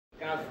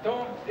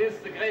Gaston is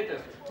the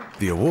greatest.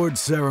 The award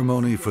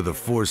ceremony for the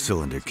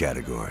four-cylinder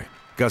category.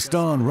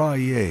 Gaston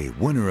Raillet,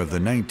 winner of the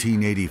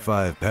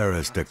 1985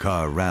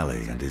 Paris-Dakar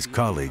Rally, and his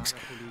colleagues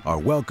are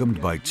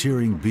welcomed by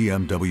cheering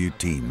BMW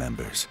team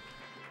members.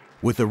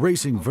 With the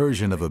racing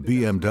version of a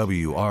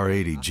BMW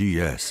R80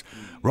 GS,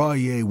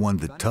 Raillet won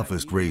the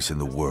toughest race in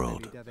the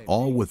world,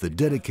 all with the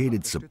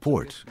dedicated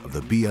support of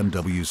the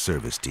BMW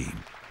service team.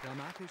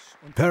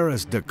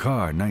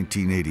 Paris-Dakar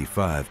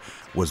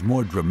 1985 was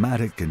more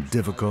dramatic and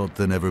difficult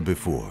than ever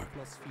before.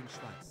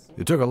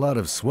 It took a lot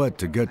of sweat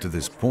to get to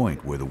this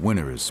point where the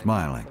winner is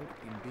smiling.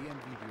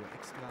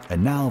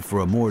 And now for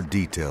a more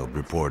detailed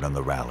report on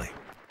the rally.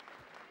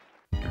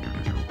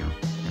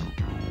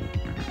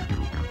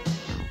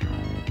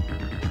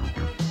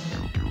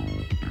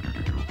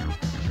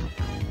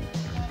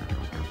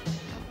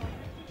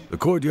 The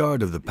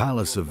courtyard of the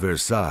Palace of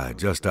Versailles,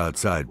 just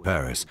outside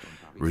Paris,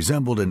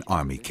 resembled an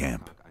army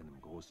camp.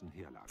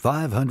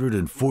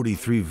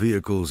 543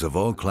 vehicles of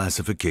all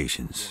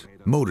classifications,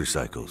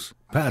 motorcycles,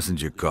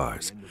 passenger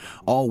cars,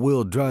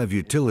 all-wheel drive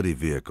utility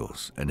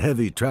vehicles, and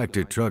heavy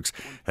tractor trucks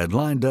had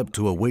lined up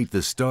to await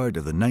the start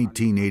of the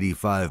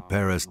 1985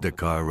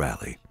 Paris-Dakar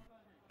Rally.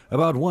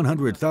 About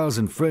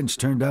 100,000 French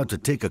turned out to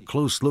take a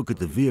close look at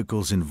the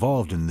vehicles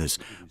involved in this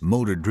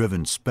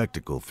motor-driven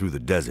spectacle through the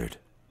desert.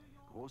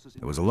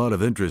 There was a lot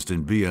of interest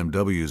in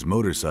BMW's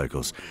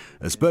motorcycles,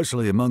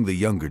 especially among the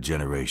younger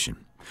generation,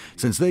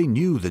 since they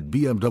knew that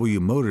BMW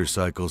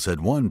motorcycles had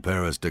won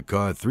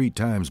Paris-Dakar 3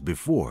 times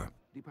before.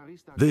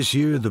 This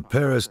year, the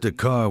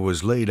Paris-Dakar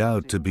was laid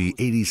out to be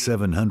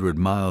 8,700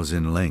 miles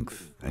in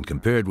length, and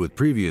compared with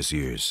previous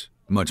years,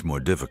 much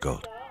more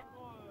difficult.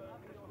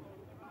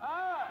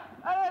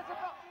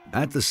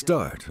 At the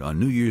start, on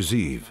New Year's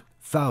Eve,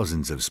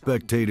 thousands of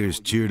spectators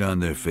cheered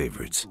on their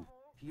favorites.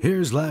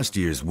 Here's last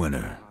year's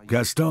winner,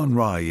 Gaston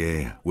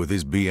Raillet, with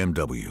his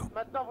BMW.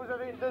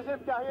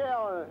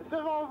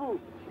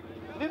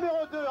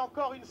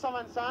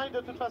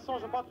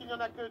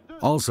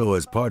 Also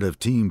as part of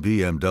Team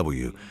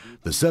BMW,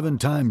 the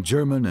 7-time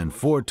German and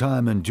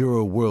 4-time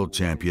Enduro World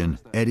Champion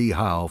Eddie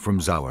Howe from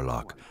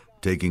Sauerloch,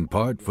 taking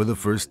part for the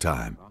first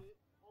time.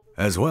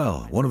 As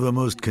well, one of the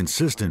most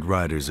consistent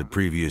riders of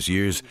previous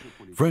years,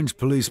 French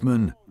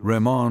policeman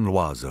Raymond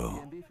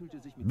Loiseau.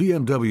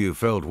 BMW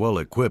felt well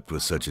equipped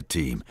with such a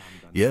team,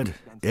 yet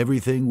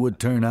everything would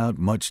turn out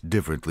much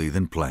differently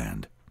than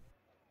planned.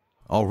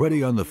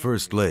 Already on the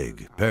first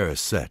leg, Paris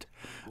set,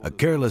 a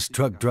careless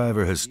truck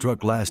driver has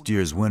struck last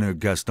year's winner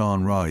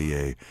Gaston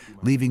Raillet,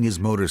 leaving his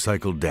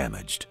motorcycle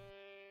damaged.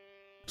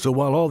 So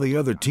while all the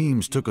other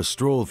teams took a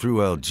stroll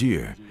through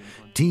Algiers,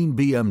 Team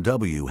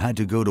BMW had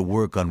to go to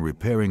work on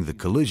repairing the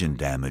collision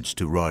damage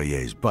to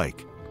Raillet's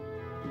bike.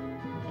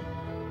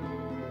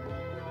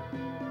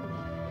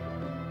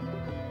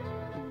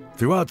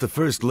 Throughout the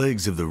first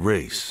legs of the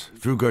race,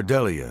 through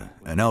Gardelia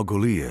and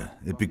Algolia,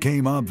 it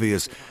became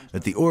obvious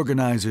that the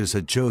organizers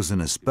had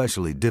chosen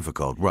especially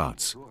difficult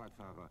routes.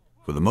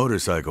 For the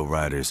motorcycle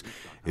riders,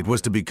 it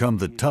was to become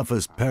the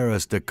toughest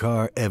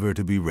Paris-Dakar ever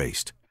to be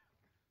raced.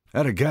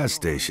 At a gas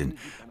station,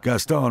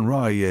 Gaston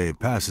Raillet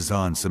passes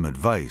on some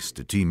advice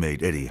to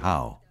teammate Eddie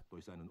Howe.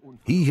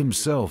 He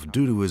himself,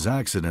 due to his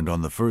accident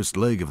on the first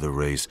leg of the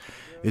race,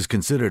 is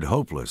considered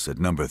hopeless at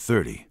number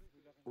 30.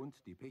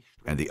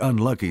 And the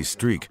unlucky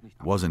streak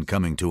wasn't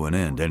coming to an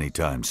end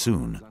anytime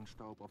soon.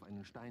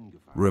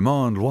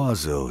 Raymond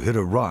Loiseau hit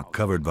a rock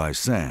covered by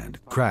sand,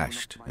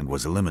 crashed, and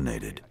was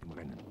eliminated.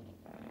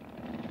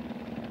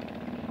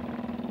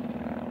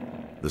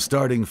 The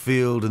starting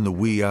field in the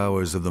wee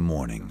hours of the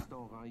morning.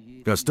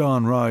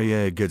 Gaston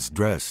Raillet gets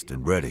dressed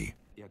and ready.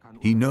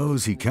 He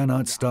knows he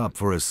cannot stop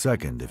for a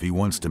second if he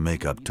wants to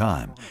make up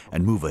time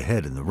and move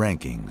ahead in the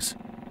rankings.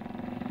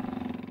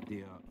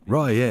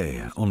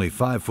 Raillet, only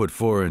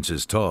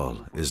 5'4"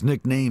 tall, is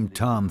nicknamed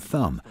Tom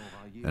Thumb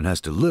and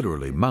has to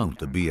literally mount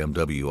the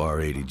BMW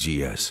R80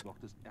 GS.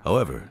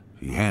 However,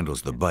 he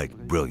handles the bike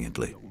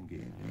brilliantly.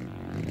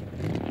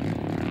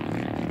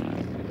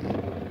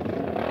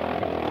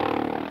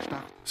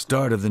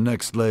 Start of the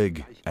next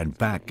leg and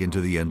back into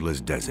the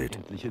endless desert.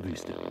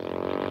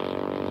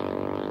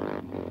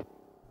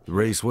 The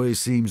raceway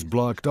seems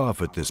blocked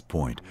off at this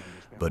point,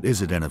 but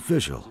is it an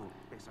official?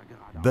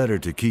 Better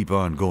to keep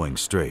on going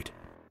straight.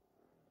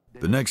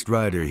 The next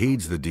rider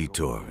heeds the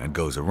detour and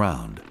goes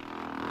around.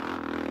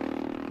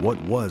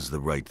 What was the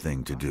right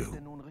thing to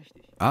do?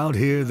 Out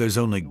here, there's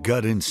only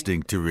gut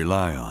instinct to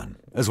rely on,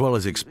 as well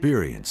as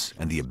experience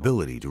and the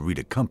ability to read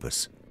a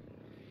compass.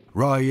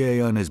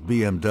 Raillet on his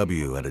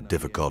BMW had a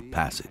difficult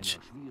passage.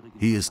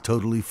 He is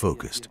totally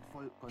focused.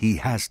 He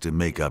has to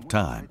make up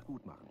time.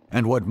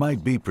 And what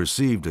might be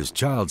perceived as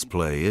child's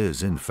play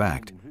is, in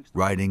fact,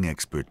 riding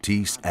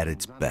expertise at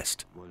its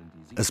best.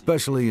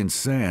 Especially in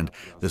sand,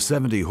 the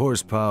 70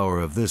 horsepower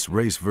of this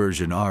race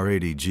version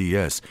R80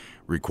 GS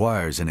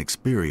requires an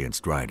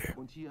experienced rider.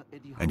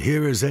 And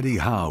here is Eddie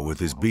Howe with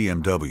his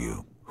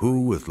BMW,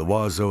 who, with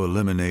Loiseau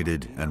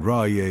eliminated and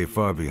Raillet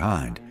far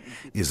behind,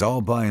 is all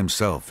by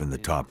himself in the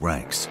top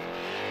ranks.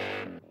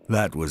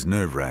 That was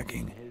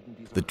nerve-wracking.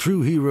 The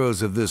true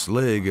heroes of this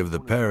leg of the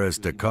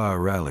Paris-Dakar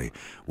rally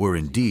were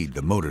indeed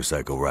the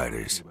motorcycle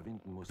riders.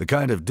 The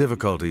kind of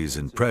difficulties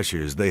and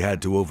pressures they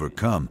had to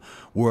overcome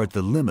were at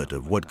the limit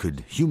of what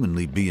could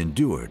humanly be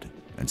endured,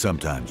 and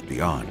sometimes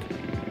beyond.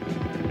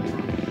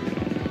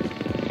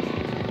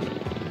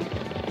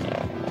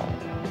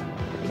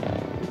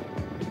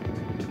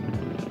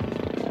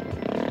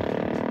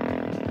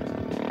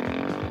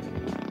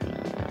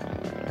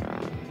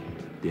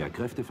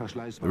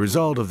 The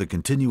result of the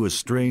continuous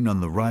strain on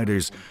the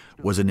riders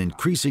was an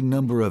increasing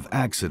number of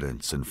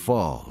accidents and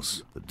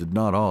falls that did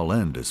not all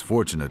end as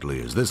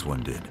fortunately as this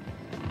one did.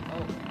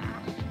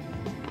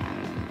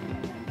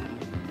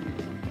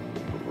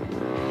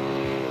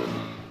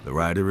 The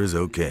rider is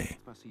okay.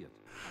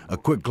 A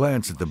quick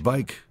glance at the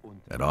bike,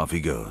 and off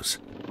he goes.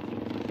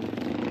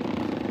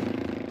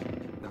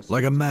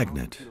 Like a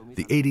magnet,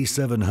 the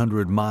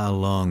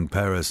 8,700-mile-long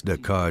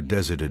Paris-Dakar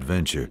desert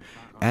adventure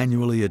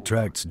annually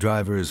attracts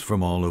drivers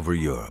from all over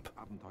Europe.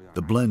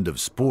 The blend of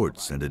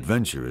sports and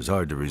adventure is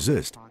hard to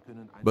resist,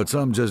 but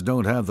some just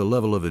don't have the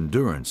level of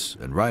endurance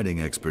and riding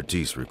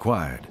expertise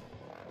required.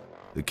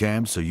 The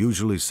camps are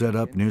usually set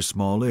up near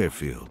small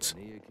airfields.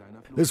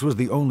 This was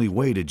the only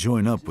way to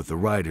join up with the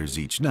riders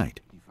each night.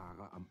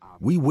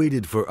 We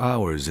waited for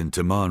hours in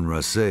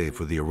Tamanrasset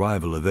for the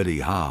arrival of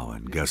Eddie Howe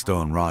and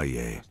Gaston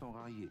Rayet.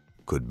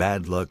 Could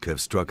bad luck have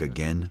struck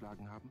again?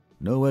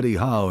 No Eddie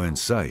Howe in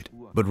sight,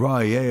 but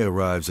Rayet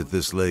arrives at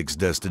this leg's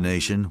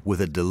destination with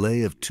a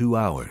delay of 2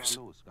 hours.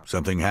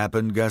 Something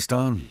happened,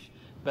 Gaston?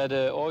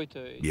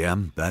 Yeah,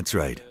 that's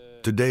right.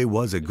 Today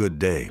was a good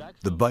day.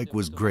 The bike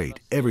was great,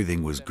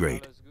 everything was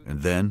great.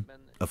 And then,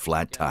 a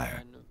flat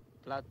tire.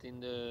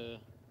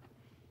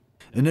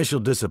 Initial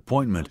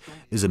disappointment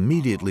is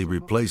immediately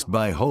replaced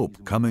by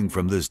hope coming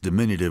from this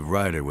diminutive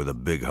rider with a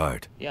big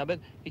heart.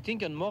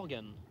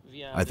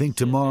 I think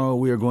tomorrow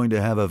we are going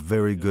to have a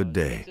very good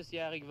day.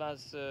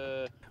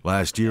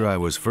 Last year I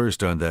was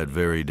first on that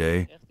very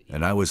day,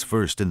 and I was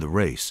first in the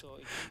race.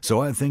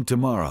 So I think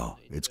tomorrow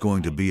it's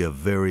going to be a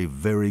very,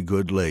 very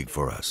good leg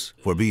for us,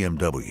 for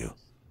BMW.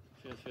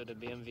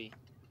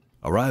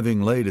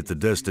 Arriving late at the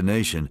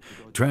destination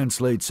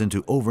translates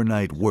into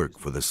overnight work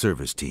for the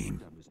service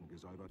team.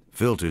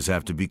 Filters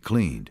have to be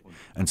cleaned,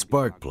 and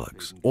spark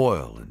plugs,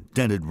 oil, and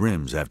dented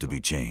rims have to be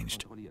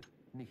changed.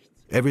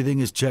 Everything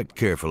is checked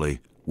carefully,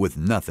 with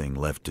nothing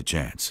left to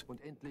chance.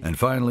 And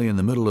finally, in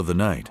the middle of the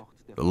night,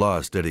 the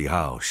lost Eddie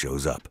Howe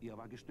shows up.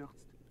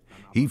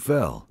 He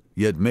fell,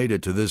 yet made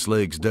it to this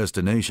leg's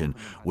destination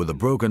with a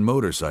broken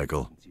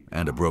motorcycle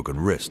and a broken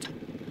wrist.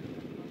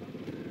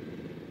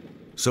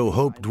 So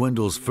hope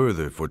dwindles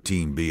further for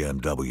Team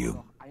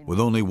BMW, with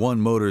only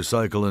one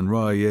motorcycle and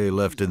Rayet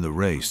left in the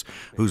race,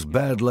 whose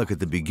bad luck at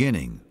the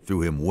beginning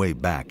threw him way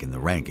back in the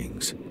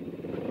rankings.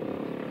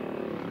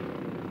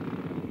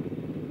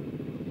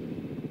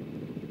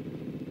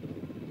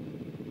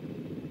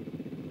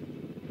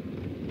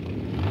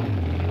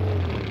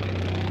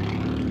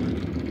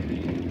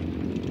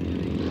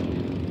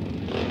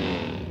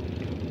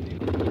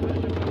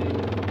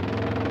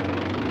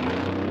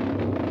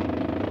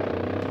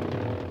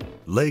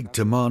 Lake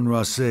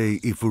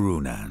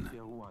Tamanrasset-Ifurunan.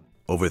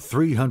 Over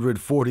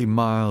 340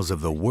 miles of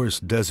the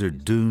worst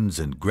desert dunes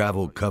and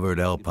gravel-covered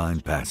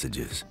alpine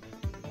passages.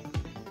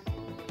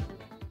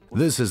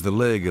 This is the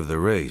leg of the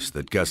race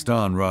that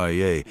Gaston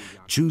Rayet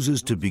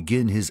chooses to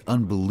begin his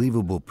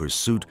unbelievable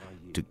pursuit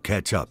to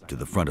catch up to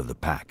the front of the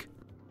pack.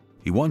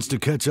 He wants to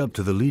catch up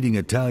to the leading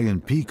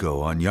Italian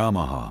Pico on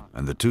Yamaha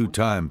and the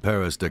two-time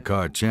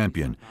Paris-Dakar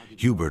champion,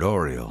 Hubert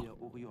Auriol,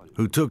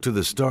 who took to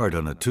the start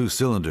on a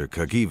two-cylinder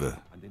Cagiva.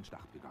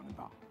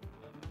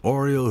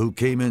 Auriol, who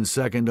came in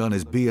second on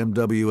his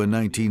BMW in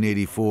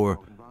 1984,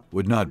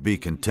 would not be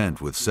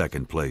content with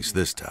second place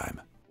this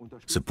time.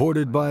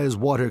 Supported by his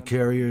water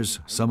carriers,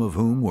 some of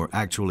whom were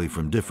actually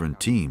from different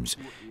teams,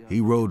 he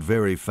rode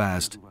very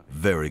fast,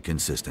 very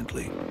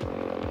consistently.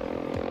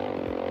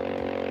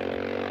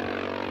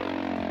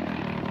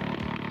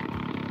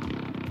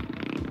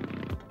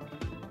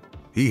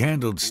 He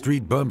handled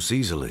street bumps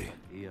easily.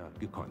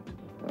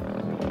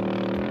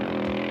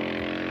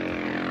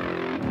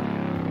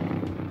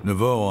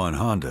 Nouveau on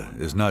Honda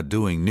is not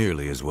doing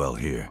nearly as well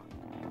here.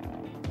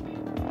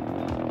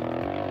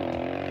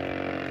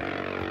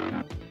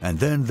 And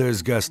then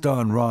there's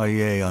Gaston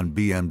Rayet on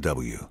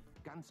BMW.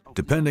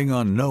 Depending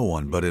on no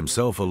one but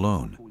himself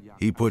alone,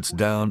 he puts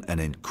down an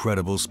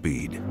incredible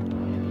speed.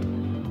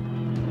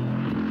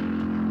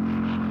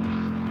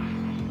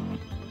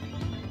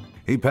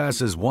 He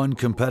passes one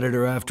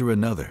competitor after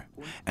another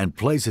and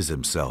places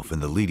himself in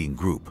the leading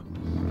group.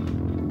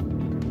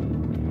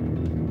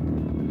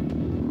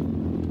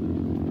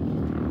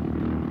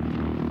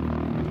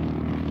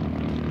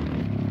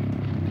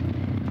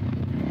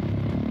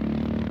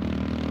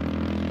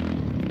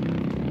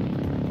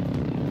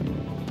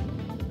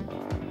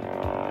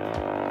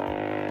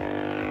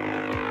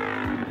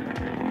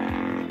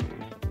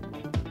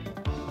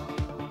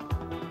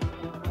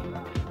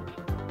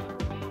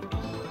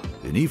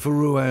 In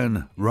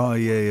Ifurunan,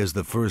 Rayet is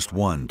the first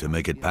one to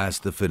make it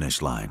past the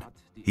finish line.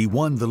 He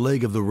won the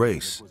leg of the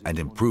race and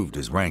improved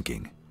his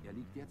ranking.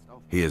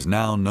 He is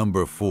now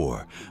number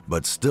 4,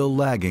 but still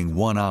lagging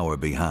 1 hour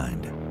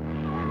behind.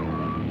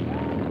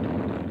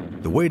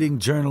 The waiting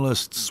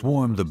journalists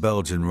swarm the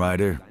Belgian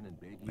rider,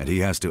 and he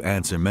has to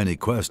answer many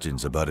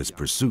questions about his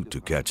pursuit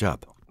to catch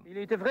up. Il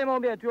était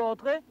vraiment bien. Tu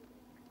entrais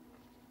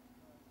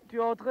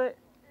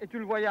et tu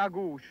le voyais à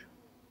gauche.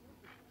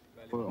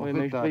 Oui,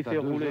 mais je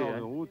préfère rouler.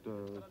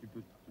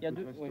 Il y a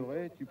 2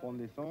 heures, tu prends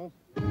l'essence.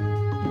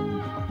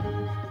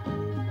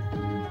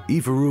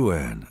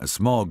 Ifarouane, a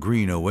small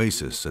green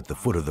oasis at the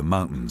foot of the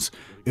mountains,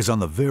 is on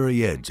the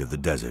very edge of the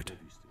desert.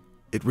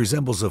 It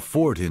resembles a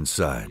fort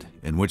inside,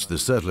 in which the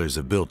settlers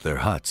have built their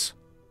huts.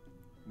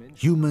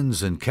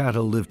 Humans and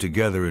cattle live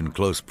together in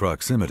close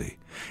proximity,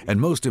 and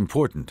most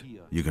important,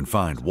 you can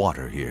find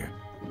water here.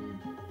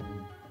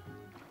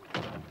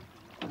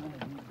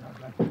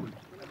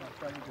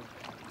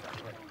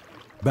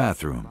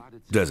 Bathroom,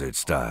 desert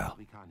style.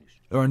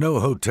 There are no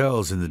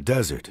hotels in the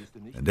desert,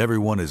 and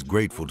everyone is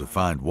grateful to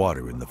find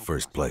water in the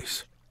first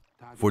place.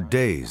 For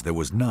days, there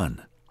was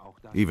none.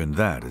 Even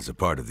that is a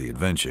part of the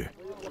adventure.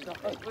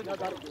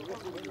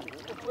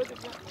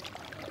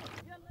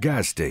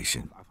 Gas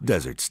station,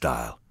 desert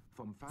style.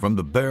 From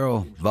the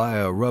barrel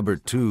via a rubber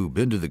tube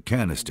into the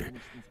canister,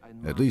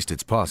 at least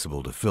it's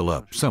possible to fill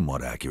up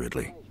somewhat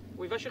accurately.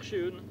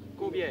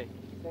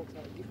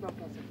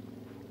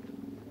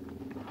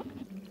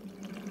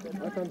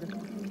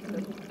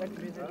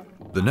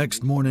 The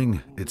next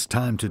morning, it's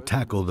time to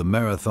tackle the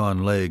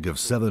marathon leg of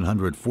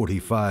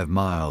 745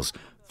 miles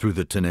through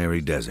the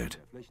Teneri Desert.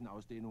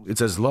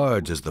 It's as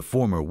large as the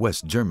former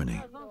West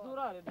Germany.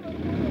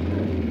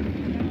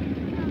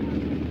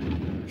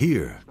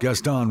 Here,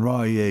 Gaston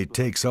Raillier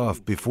takes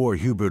off before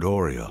Hubert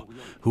Auriol,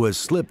 who has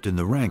slipped in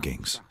the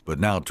rankings, but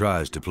now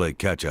tries to play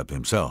catch-up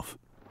himself.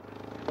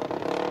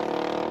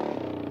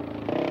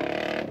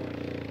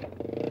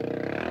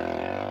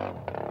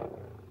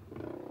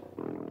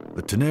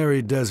 The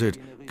Teneri Desert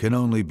can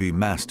only be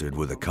mastered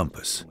with a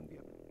compass.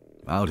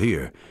 Out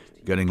here,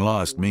 getting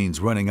lost means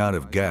running out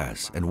of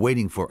gas and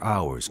waiting for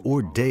hours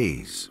or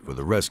days for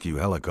the rescue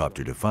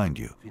helicopter to find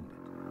you.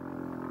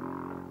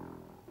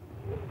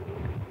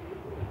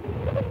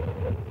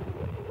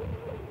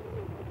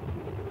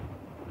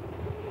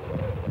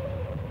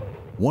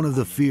 One of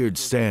the feared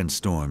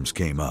sandstorms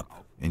came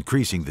up,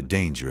 increasing the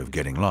danger of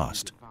getting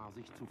lost.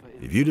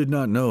 If you did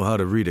not know how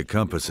to read a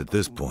compass at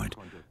this point,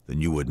 then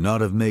you would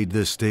not have made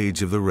this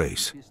stage of the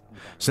race,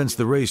 since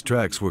the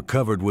racetracks were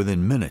covered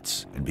within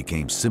minutes and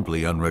became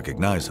simply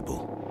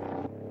unrecognizable.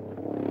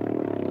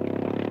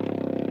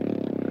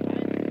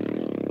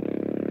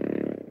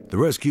 The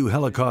rescue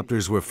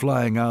helicopters were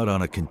flying out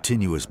on a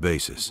continuous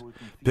basis,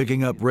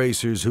 picking up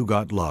racers who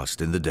got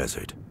lost in the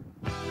desert.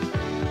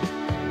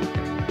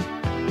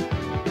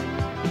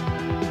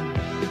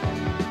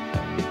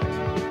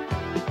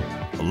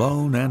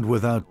 Alone and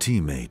without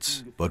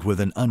teammates, but with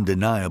an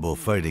undeniable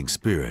fighting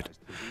spirit,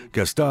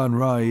 Gaston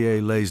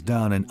Raillier lays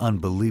down an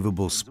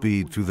unbelievable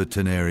speed through the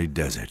Teneri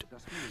Desert,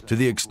 to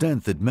the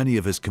extent that many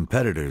of his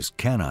competitors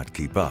cannot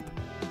keep up.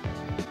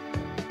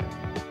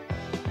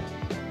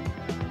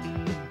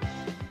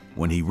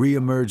 When he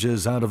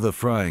re-emerges out of the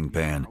frying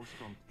pan,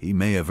 he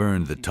may have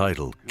earned the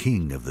title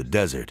King of the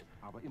Desert,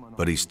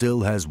 but he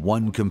still has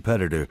one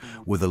competitor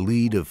with a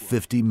lead of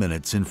 50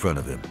 minutes in front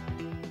of him.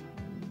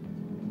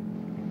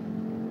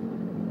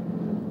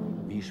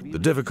 The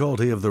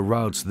difficulty of the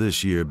routes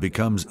this year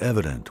becomes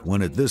evident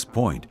when at this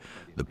point,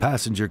 the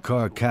passenger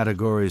car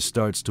category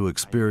starts to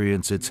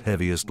experience its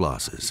heaviest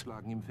losses.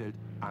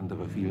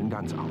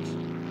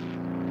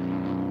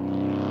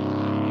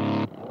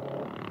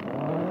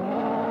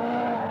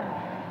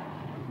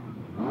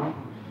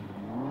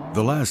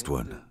 The last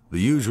one, the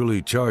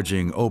usually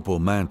charging Opel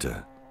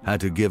Manta, had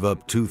to give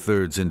up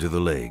 2/3 into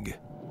the leg.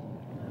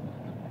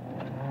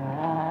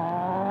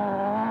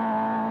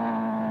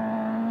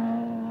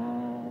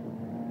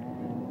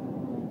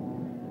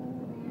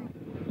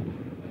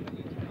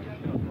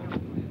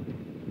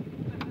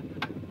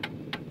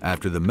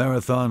 After the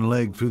marathon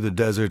leg through the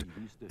desert,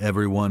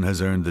 everyone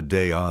has earned the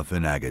day off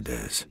in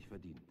Agadez.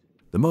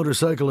 The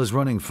motorcycle is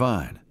running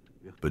fine,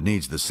 but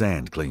needs the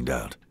sand cleaned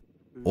out.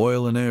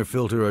 Oil and air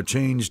filter are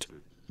changed,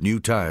 new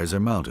tires are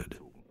mounted.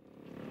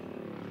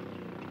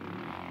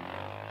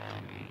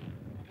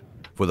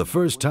 For the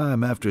first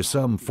time after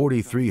some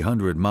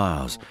 4,300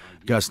 miles,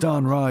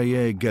 Gaston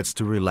Raillier gets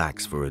to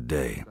relax for a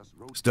day,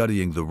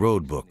 studying the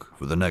road book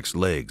for the next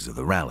legs of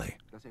the rally.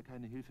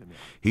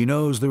 He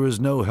knows there is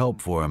no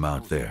help for him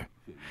out there,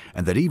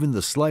 and that even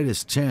the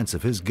slightest chance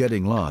of his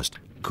getting lost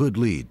could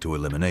lead to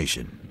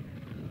elimination.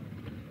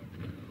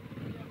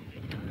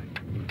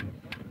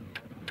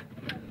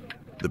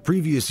 The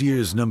previous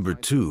year's number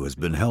 2 has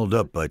been held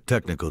up by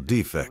technical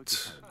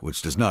defects,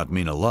 which does not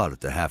mean a lot at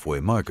the halfway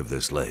mark of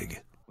this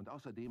leg.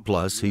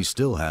 Plus, he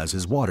still has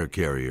his water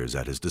carriers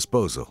at his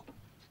disposal.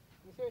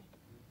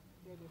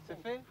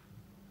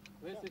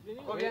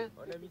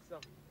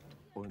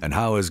 And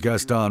how is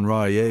Gaston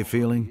Raillier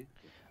feeling?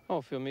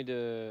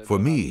 For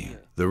me,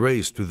 the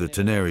race through the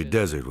Teneri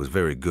Desert was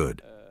very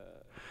good.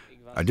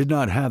 I did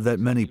not have that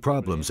many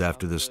problems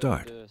after the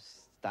start.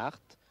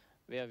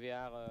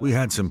 We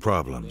had some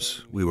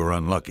problems. We were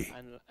unlucky.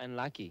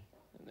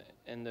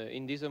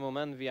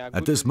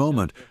 At this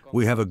moment,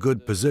 we have a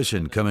good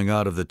position coming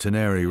out of the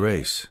Teneri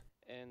race.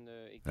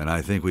 And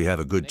I think we have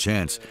a good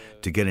chance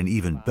to get an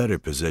even better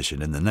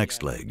position in the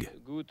next leg.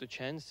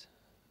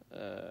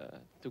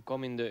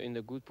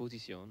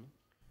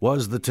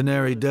 Was the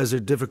Teneri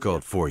Desert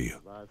difficult for you?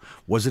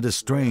 Was it a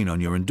strain on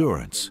your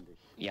endurance?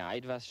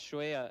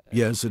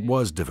 Yes, it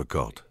was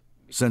difficult,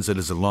 since it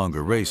is a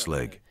longer race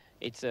leg.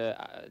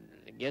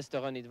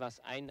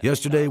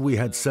 Yesterday we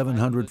had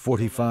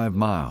 745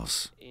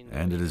 miles,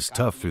 and it is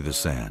tough through the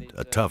sand,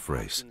 a tough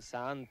race.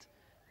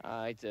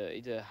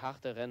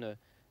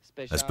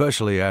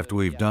 Especially after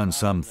we've done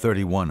some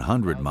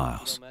 3,100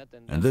 miles,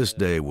 and this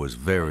day was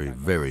very,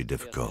 very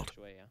difficult.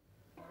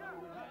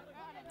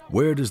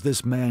 Where does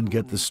this man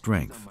get the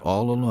strength,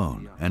 all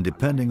alone, and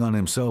depending on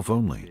himself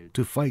only,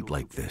 to fight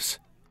like this?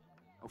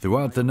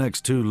 Throughout the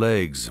next 2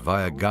 legs,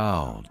 via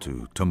Gao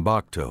to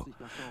Tombouctou,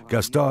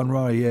 Gaston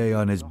Raillet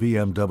on his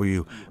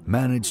BMW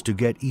managed to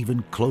get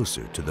even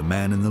closer to the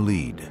man in the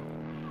lead,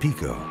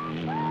 Pico.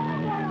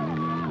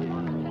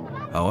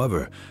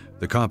 However,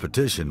 the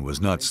competition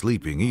was not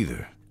sleeping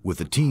either, with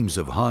the teams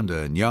of Honda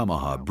and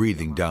Yamaha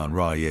breathing down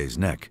Raillet's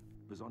neck.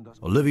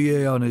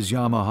 Olivier on his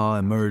Yamaha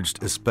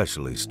emerged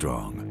especially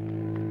strong.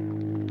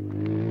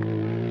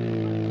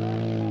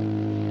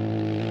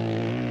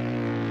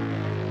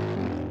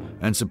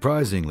 And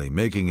surprisingly,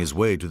 making his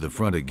way to the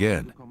front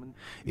again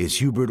is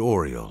Hubert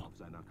Auriol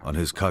on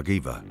his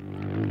Cagiva.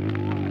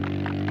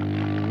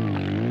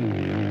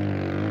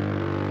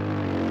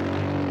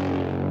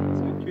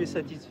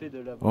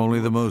 Only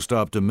the most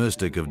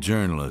optimistic of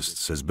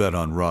journalists has bet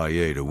on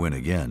Raillet to win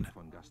again.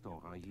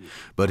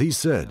 But he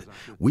said,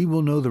 we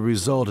will know the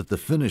result at the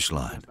finish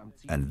line,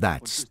 and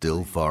that's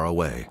still far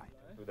away.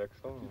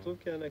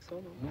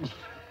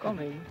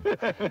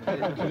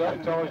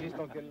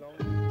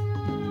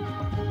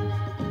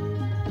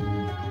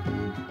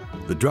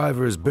 The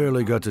drivers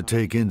barely got to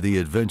take in the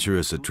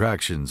adventurous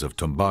attractions of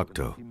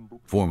Tombouctou,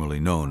 formerly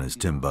known as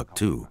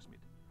Timbuktu.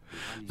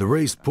 The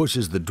race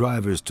pushes the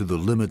drivers to the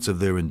limits of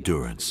their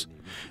endurance.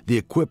 The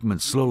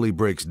equipment slowly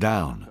breaks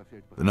down.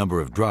 The number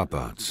of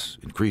dropouts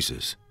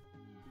increases.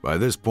 By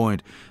this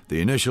point,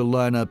 the initial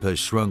lineup has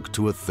shrunk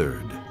to a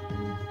third.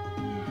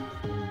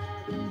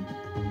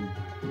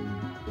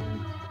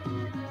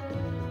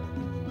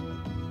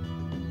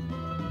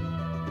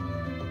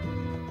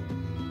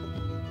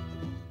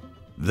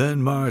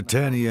 Then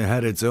Mauritania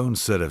had its own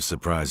set of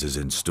surprises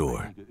in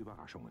store.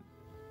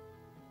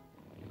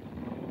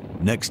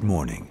 Next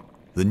morning,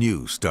 the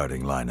new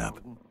starting lineup.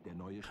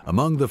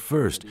 Among the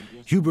first,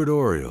 Hubert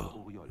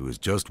Auriol, who is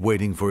just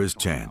waiting for his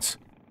chance.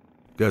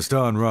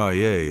 Gaston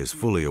Raillet is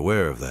fully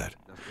aware of that,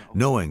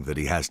 knowing that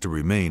he has to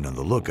remain on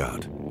the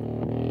lookout.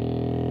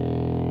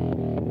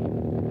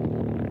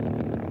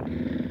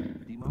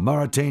 The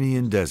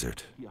Mauritanian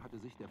Desert.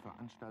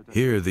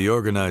 Here, the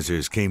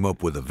organizers came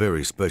up with a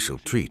very special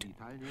treat.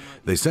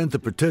 They sent the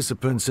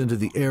participants into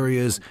the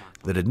areas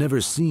that had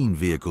never seen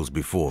vehicles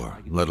before,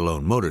 let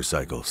alone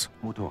motorcycles.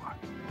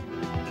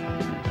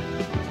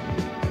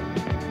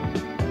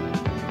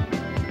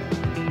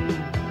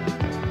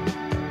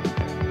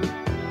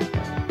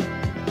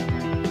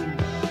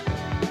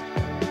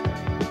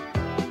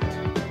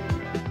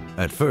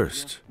 At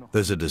first,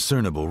 there's a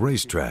discernible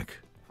racetrack,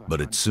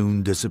 but it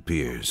soon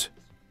disappears.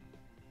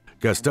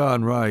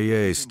 Gaston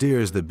Raillet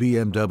steers the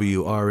BMW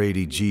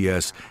R80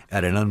 GS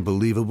at an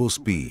unbelievable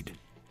speed,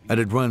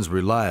 and it runs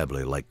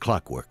reliably like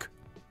clockwork.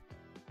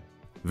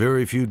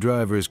 Very few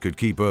drivers could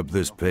keep up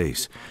this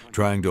pace,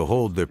 trying to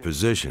hold their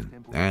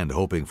position and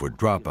hoping for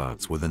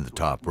dropouts within the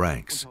top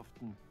ranks.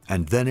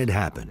 And then it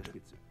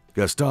happened.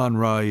 Gaston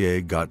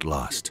Raillet got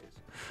lost,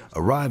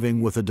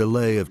 arriving with a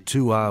delay of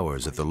 2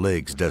 hours at the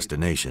leg's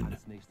destination.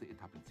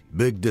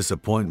 Big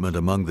disappointment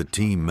among the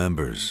team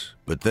members,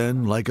 but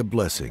then, like a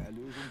blessing,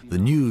 the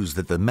news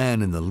that the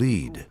man in the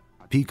lead,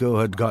 Pico,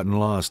 had gotten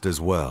lost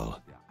as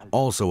well,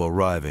 also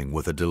arriving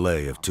with a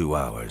delay of 2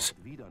 hours.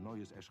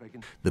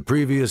 The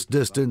previous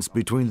distance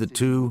between the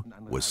two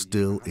was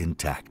still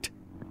intact.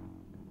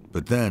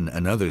 But then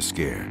another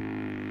scare.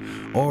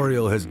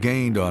 Auriol has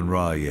gained on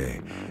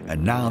Raillet,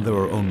 and now there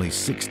are only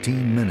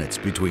 16 minutes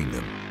between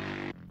them.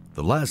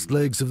 The last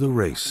legs of the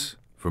race,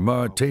 from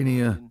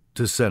Mauritania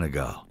to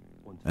Senegal,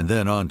 and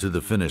then on to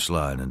the finish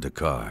line in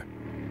Dakar.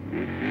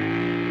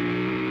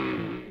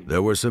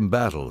 There were some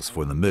battles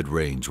for the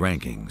mid-range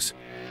rankings.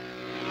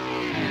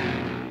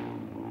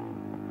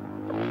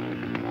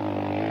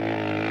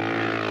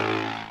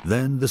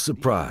 Then the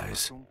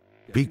surprise.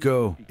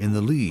 Pico, in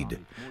the lead,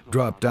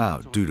 dropped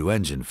out due to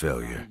engine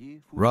failure.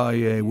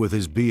 Raillet, with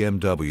his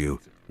BMW,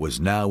 was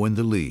now in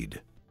the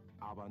lead.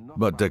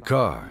 But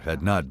Dakar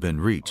had not been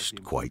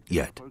reached quite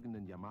yet.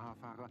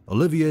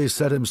 Olivier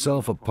set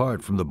himself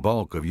apart from the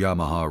bulk of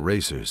Yamaha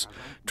racers,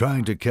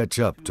 trying to catch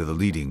up to the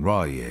leading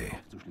Raillet.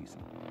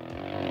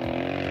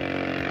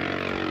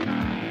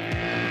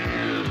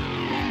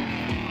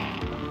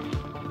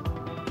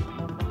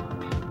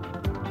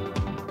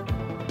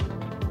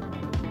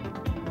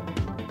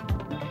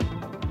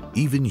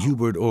 Even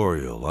Hubert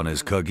Auriol on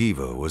his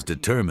Cagiva was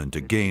determined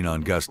to gain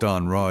on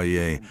Gaston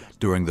Royer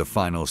during the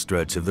final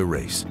stretch of the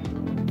race.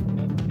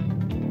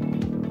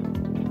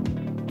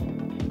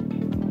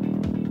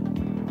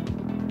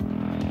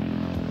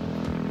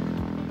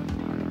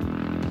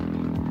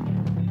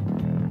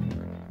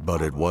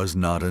 But it was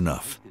not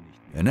enough.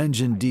 An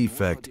engine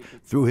defect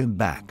threw him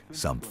back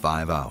some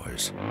 5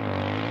 hours.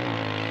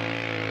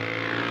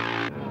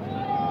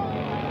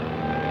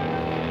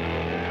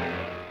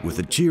 With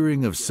the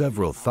cheering of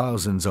several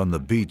thousands on the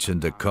beach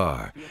in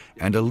Dakar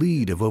and a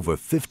lead of over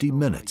 50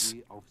 minutes,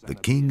 the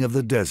king of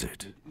the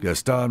desert,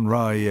 Gaston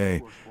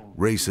Royer,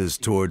 races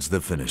towards the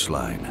finish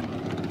line.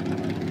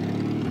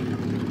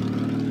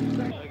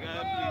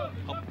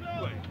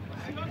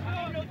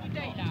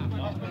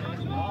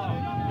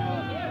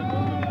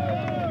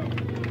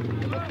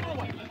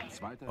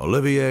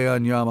 Olivier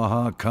on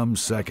Yamaha comes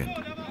second.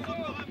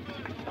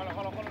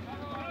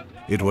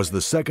 It was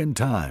the second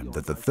time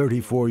that the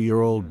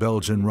 34-year-old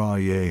Belgian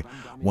Royer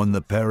won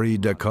the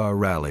Paris-Dakar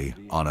Rally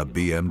on a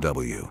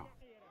BMW.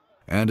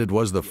 And it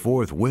was the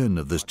fourth win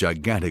of this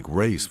gigantic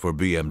race for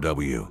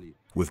BMW,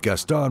 with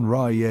Gaston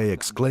Royer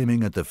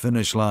exclaiming at the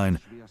finish line,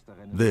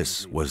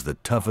 "This was the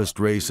toughest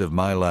race of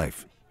my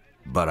life,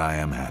 but I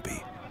am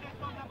happy."